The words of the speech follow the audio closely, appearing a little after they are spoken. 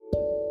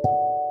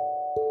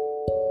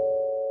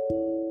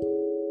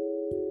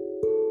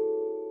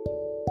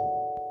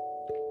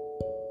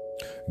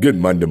Good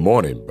Monday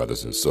morning,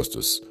 brothers and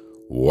sisters.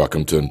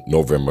 Welcome to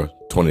November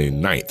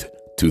 29th,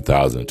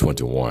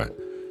 2021.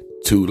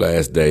 2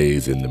 last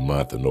days in the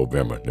month of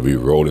November. And we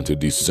roll into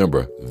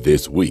December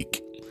this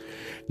week.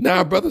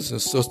 Now, brothers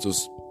and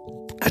sisters,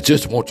 I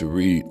just want to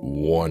read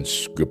one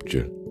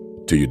scripture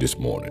to you this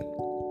morning.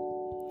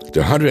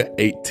 The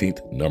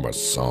 118th number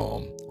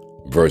Psalm,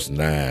 verse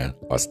 9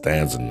 or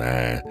stanza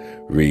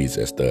 9 reads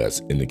as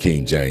thus in the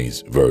King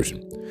James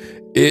Version.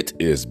 It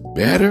is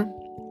better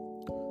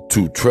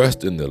to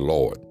trust in the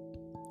Lord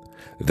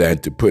than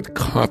to put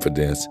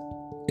confidence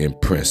in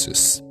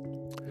princes.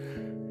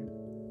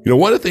 You know,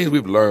 one of the things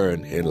we've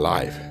learned in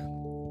life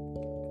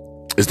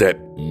is that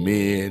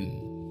men,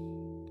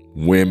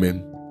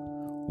 women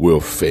will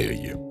fail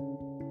you.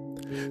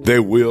 They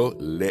will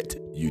let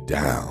you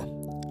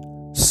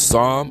down.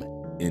 Some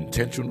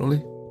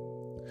intentionally,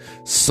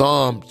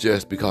 some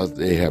just because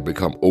they have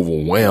become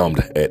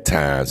overwhelmed at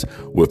times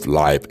with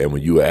life. And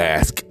when you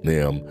ask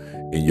them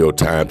in your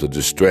times of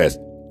distress,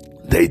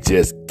 they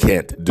just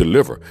can't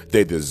deliver.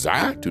 They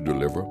desire to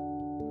deliver.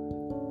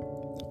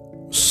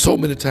 So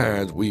many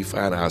times we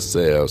find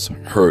ourselves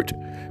hurt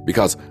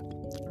because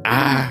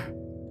I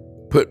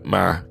put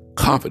my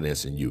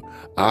confidence in you.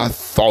 I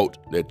thought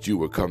that you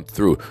would come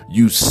through.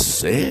 You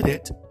said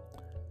it,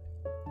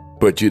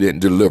 but you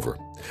didn't deliver.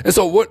 And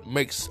so what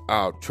makes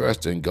our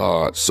trust in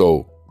God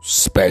so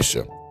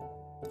special?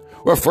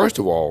 Well, first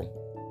of all,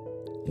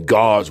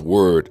 God's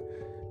word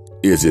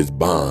is his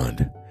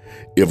bond.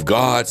 If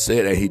God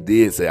said, and he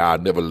did say, I'll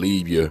never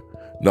leave you,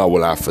 nor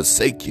will I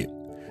forsake you,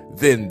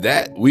 then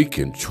that we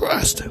can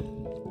trust him.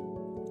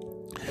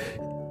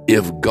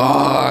 If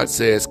God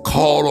says,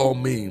 call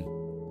on me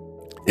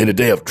in the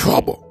day of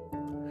trouble,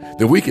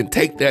 then we can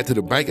take that to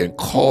the bank and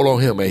call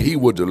on him and he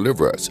will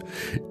deliver us.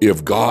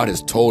 If God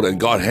has told, and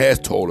God has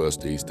told us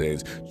these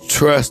things,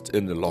 trust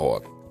in the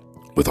Lord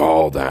with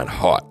all thine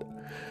heart,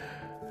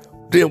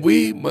 then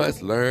we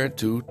must learn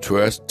to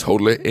trust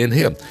totally in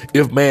him.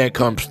 If man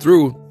comes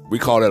through, we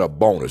call that a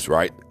bonus,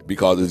 right?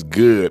 Because it's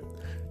good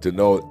to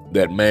know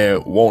that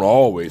man won't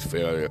always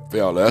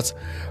fail us.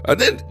 And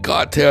then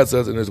God tells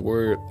us in his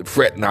word,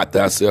 fret not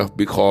thyself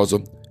because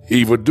of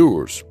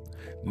evildoers.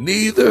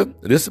 Neither, and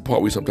this is the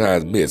part we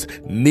sometimes miss,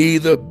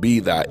 neither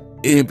be thou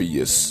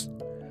envious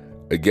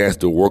against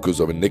the workers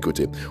of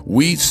iniquity.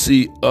 We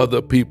see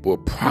other people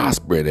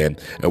prospering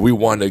and we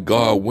wonder,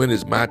 God, when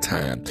is my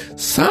time?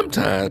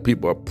 Sometimes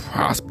people are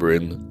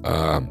prospering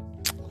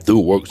through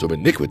works of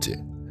iniquity.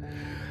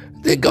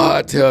 Then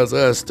God tells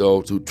us,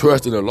 though, to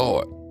trust in the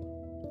Lord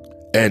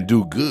and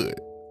do good.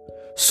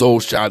 So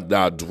shalt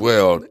thou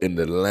dwell in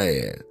the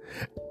land,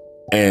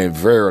 and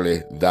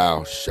verily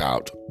thou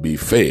shalt be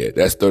fed.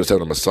 That's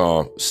 37 of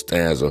Psalm,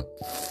 stanza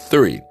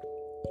 3.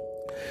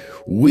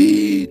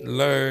 We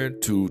learn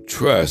to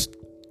trust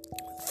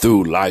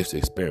through life's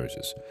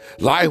experiences.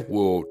 Life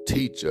will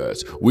teach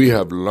us. We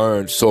have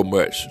learned so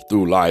much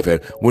through life,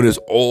 and when it's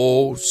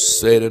all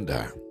said and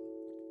done,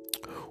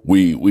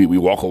 we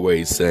walk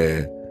away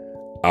saying,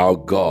 our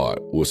God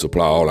will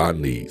supply all our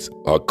needs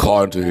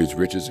according to his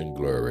riches and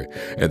glory.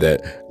 And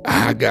that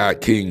I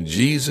got King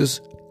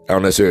Jesus. I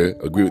don't necessarily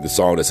agree with the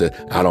song that says,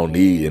 I don't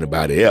need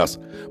anybody else.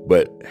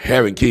 But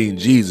having King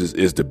Jesus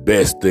is the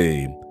best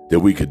thing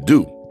that we could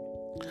do.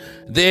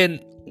 Then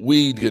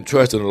we can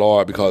trust in the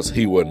Lord because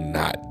he will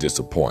not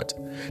disappoint.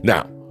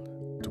 Now,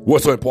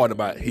 what's so important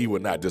about he will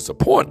not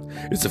disappoint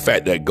is the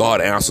fact that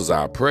God answers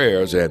our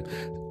prayers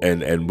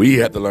and we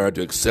have to learn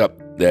to accept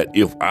that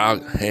if our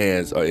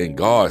hands are in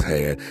God's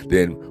hand,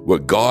 then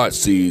what God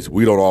sees,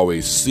 we don't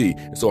always see.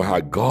 And so how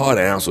God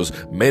answers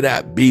may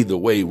not be the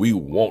way we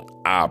want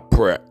our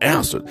prayer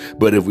answered.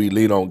 But if we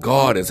lean on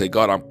God and say,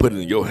 God, I'm putting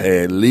it in your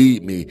hand,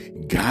 lead me,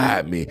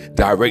 guide me,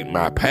 direct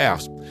my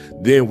paths,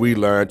 then we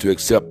learn to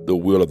accept the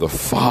will of the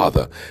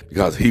Father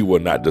because he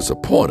will not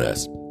disappoint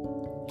us.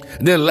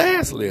 And then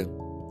lastly,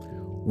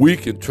 we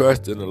can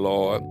trust in the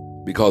Lord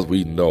because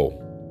we know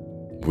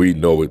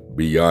it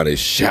beyond a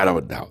shadow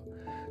of a doubt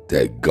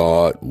that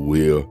God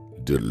will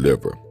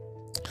deliver.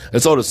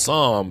 And so the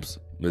Psalms,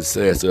 it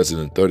says to us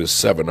in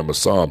 37 number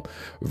Psalm,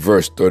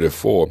 verse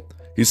 34,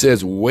 he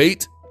says,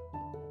 wait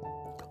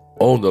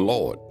on the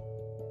Lord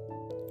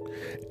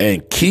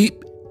and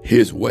keep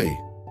his way,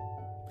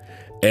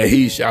 and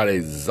he shall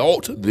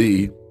exalt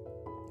thee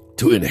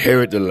to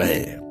inherit the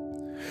land.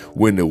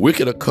 When the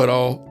wicked are cut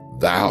off,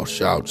 thou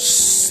shalt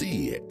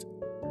see it.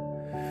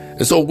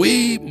 And so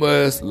we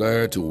must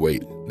learn to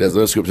wait. There's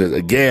another scripture that says,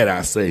 again,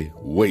 I say,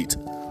 wait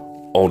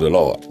on the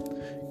Lord.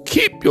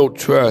 Keep your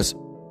trust,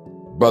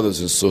 brothers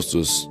and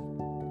sisters,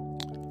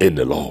 in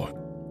the Lord.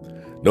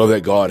 Know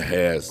that God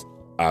has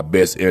our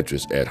best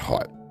interests at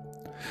heart.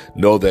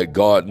 Know that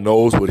God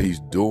knows what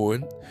he's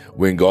doing.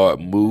 When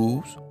God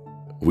moves,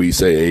 we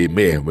say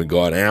amen. When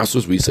God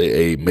answers, we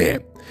say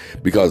amen.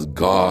 Because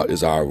God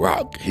is our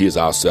rock. He is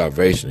our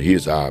salvation. He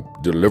is our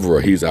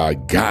deliverer. He's our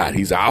God.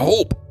 He's our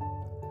hope.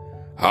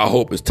 Our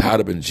hope is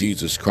tied up in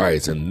Jesus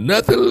Christ and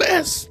nothing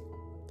less.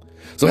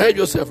 So have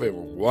yourself a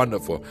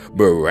wonderful,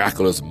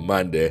 miraculous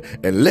Monday,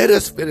 and let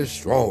us finish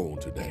strong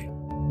today.